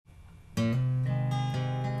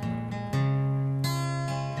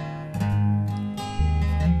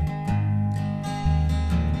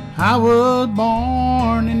I was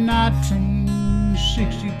born in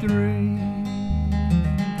 1963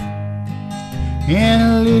 in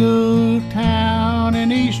a little town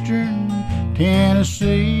in eastern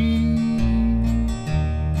Tennessee.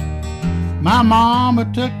 My mama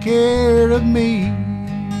took care of me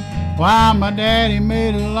while my daddy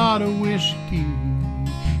made a lot of whiskey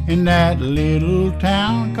in that little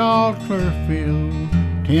town called Clairfield,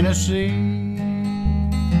 Tennessee.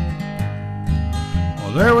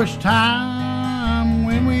 Well, there was time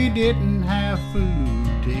when we didn't have food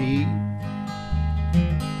to eat,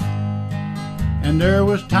 and there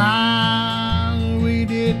was times we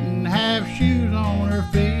didn't have shoes on our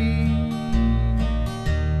feet.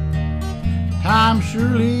 Time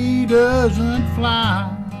surely doesn't fly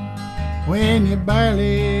when you're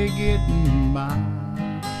barely getting by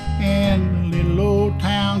in a little old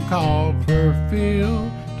town called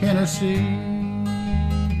Clairfield, Tennessee.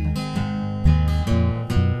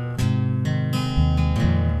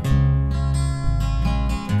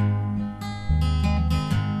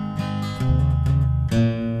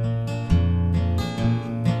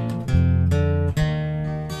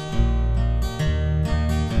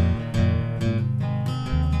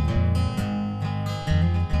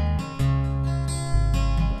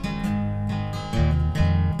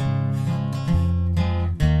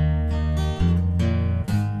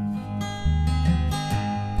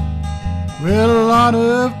 Well, a lot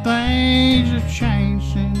of things have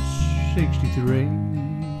changed since '63.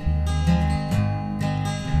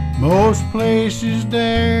 Most places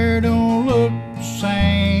there don't look the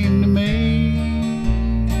same to me,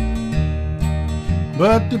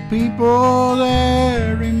 but the people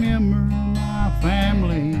there remember my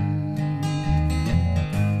family,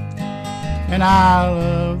 and I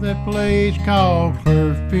love that place called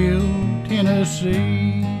Clairfield,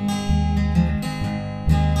 Tennessee.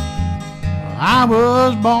 I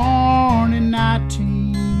was born in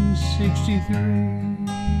 1963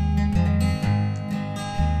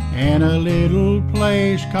 in a little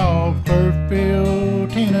place called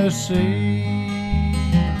Clairfield, Tennessee.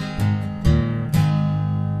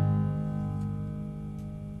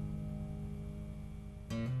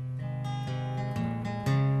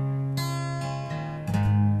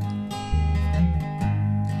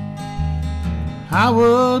 I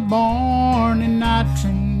was born in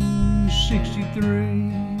 1963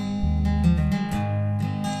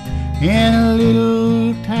 in a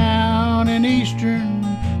little town in eastern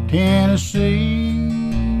Tennessee.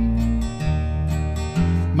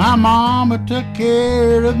 My mama took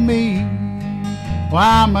care of me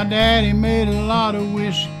while my daddy made a lot of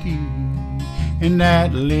whiskey in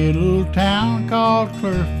that little town called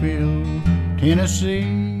Clairfield,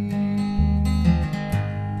 Tennessee.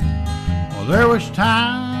 Well, there was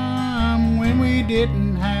time when we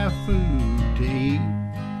didn't have food to eat,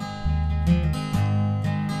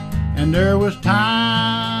 and there was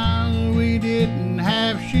times we didn't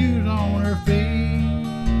have shoes on our feet.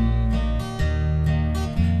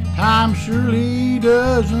 Time surely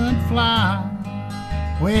doesn't fly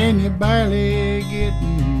when you're barely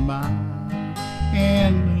getting by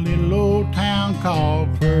in a little old town called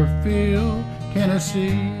Clairfield,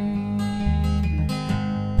 Tennessee.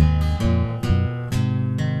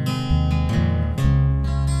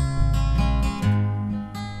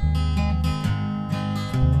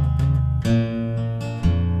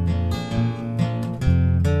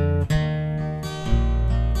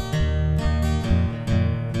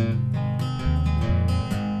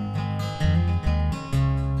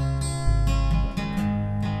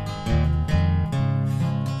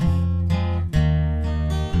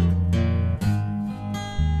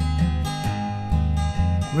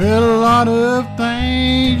 Well, a lot of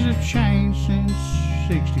things have changed since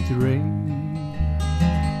 '63.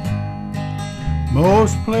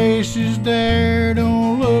 Most places there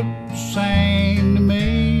don't look the same to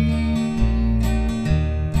me,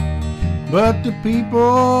 but the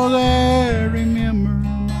people there remember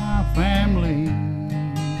my family,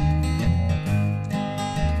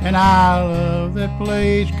 and I love that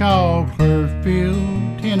place called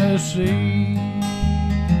Clairfield, Tennessee.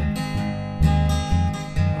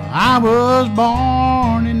 I was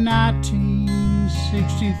born in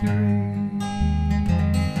 1963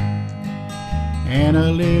 in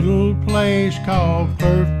a little place called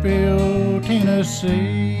Clairfield,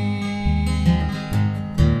 Tennessee.